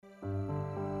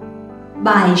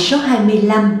Bài số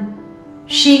 25.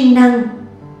 Siêng năng.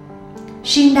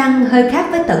 Siêng năng hơi khác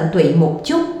với tận tụy một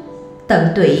chút. Tận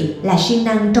tụy là siêng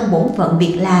năng trong bổn phận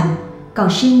việc làm, còn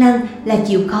siêng năng là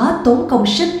chịu khó tốn công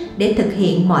sức để thực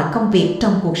hiện mọi công việc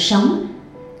trong cuộc sống.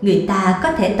 Người ta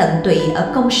có thể tận tụy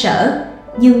ở công sở,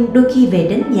 nhưng đôi khi về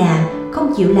đến nhà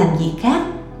không chịu làm gì khác,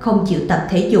 không chịu tập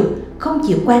thể dục, không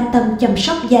chịu quan tâm chăm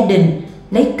sóc gia đình,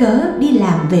 lấy cớ đi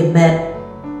làm về mệt.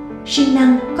 Siêng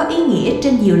năng có ý nghĩa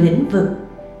trên nhiều lĩnh vực.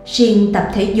 Siêng tập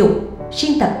thể dục,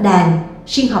 siêng tập đàn,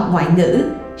 siêng học ngoại ngữ,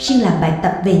 siêng làm bài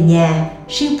tập về nhà,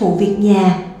 siêng phụ việc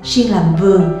nhà, siêng làm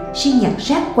vườn, siêng nhặt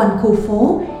rác quanh khu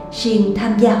phố, siêng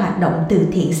tham gia hoạt động từ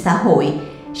thiện xã hội,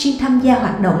 siêng tham gia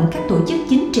hoạt động các tổ chức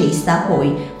chính trị xã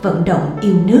hội, vận động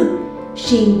yêu nước,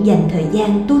 siêng dành thời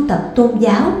gian tu tập tôn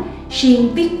giáo,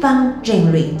 siêng viết văn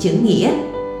rèn luyện chữ nghĩa.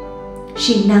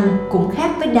 Siêng năng cũng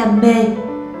khác với đam mê.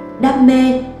 Đam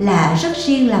mê là rất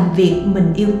siêng làm việc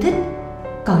mình yêu thích,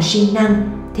 còn siêng năng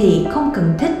thì không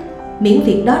cần thích, miễn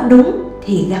việc đó đúng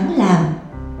thì gắng làm.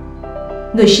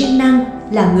 Người siêng năng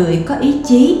là người có ý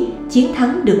chí, chiến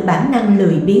thắng được bản năng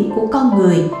lười biếng của con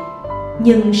người.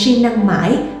 Nhưng siêng năng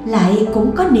mãi lại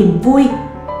cũng có niềm vui.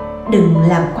 Đừng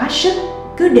làm quá sức,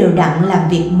 cứ đều đặn làm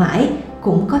việc mãi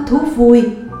cũng có thú vui.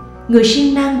 Người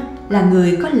siêng năng là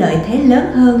người có lợi thế lớn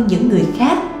hơn những người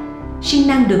khác. Siêng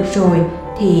năng được rồi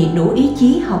thì đủ ý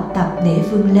chí học tập để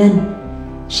vươn lên.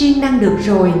 Siêng năng được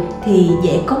rồi thì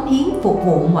dễ cống hiến phục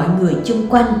vụ mọi người chung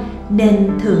quanh nên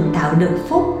thường tạo được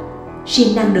phúc.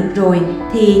 Siêng năng được rồi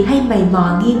thì hay mày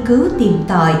mò nghiên cứu tìm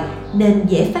tòi nên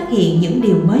dễ phát hiện những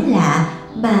điều mới lạ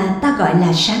mà ta gọi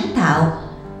là sáng tạo.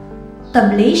 Tâm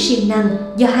lý siêng năng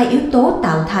do hai yếu tố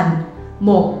tạo thành.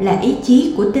 Một là ý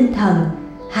chí của tinh thần,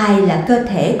 hai là cơ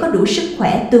thể có đủ sức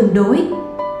khỏe tương đối.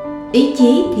 Ý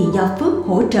chí thì do phước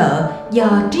hỗ trợ,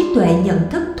 do trí tuệ nhận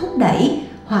thức thúc đẩy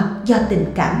hoặc do tình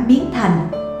cảm biến thành.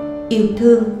 Yêu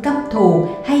thương, căm thù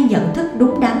hay nhận thức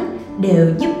đúng đắn đều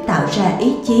giúp tạo ra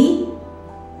ý chí.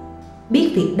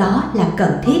 Biết việc đó là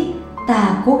cần thiết,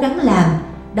 ta cố gắng làm,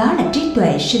 đó là trí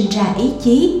tuệ sinh ra ý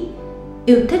chí.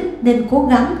 Yêu thích nên cố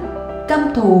gắng, căm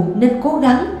thù nên cố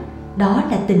gắng, đó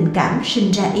là tình cảm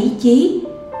sinh ra ý chí.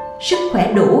 Sức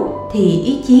khỏe đủ thì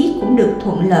ý chí cũng được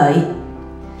thuận lợi.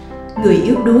 Người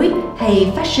yếu đuối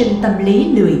hay phát sinh tâm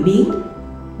lý lười biếng.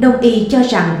 Đông y cho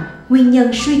rằng nguyên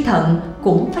nhân suy thận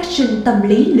cũng phát sinh tâm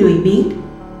lý lười biếng.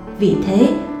 Vì thế,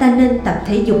 ta nên tập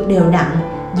thể dục đều đặn,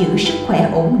 giữ sức khỏe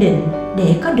ổn định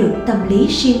để có được tâm lý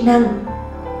siêng năng.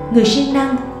 Người siêng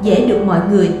năng dễ được mọi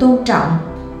người tôn trọng,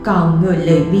 còn người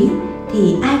lười biếng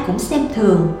thì ai cũng xem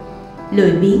thường.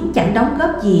 Lười biếng chẳng đóng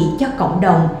góp gì cho cộng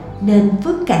đồng nên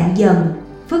phước cạn dần,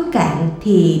 phước cạn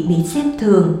thì bị xem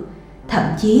thường. Thậm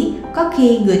chí có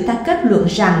khi người ta kết luận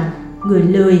rằng người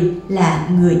lười là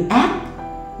người ác.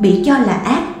 Bị cho là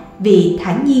ác vì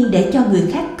thản nhiên để cho người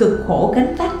khác cực khổ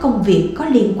gánh vác công việc có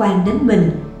liên quan đến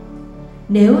mình.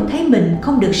 Nếu thấy mình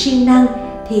không được siêng năng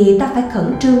thì ta phải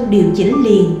khẩn trương điều chỉnh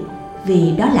liền,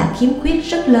 vì đó là khiếm khuyết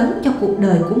rất lớn cho cuộc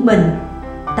đời của mình.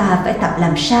 Ta phải tập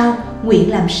làm sao,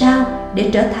 nguyện làm sao để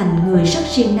trở thành người rất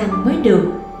siêng năng mới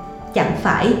được. Chẳng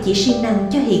phải chỉ siêng năng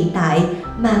cho hiện tại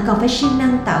mà còn phải siêng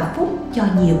năng tạo phúc cho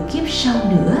nhiều kiếp sau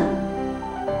nữa.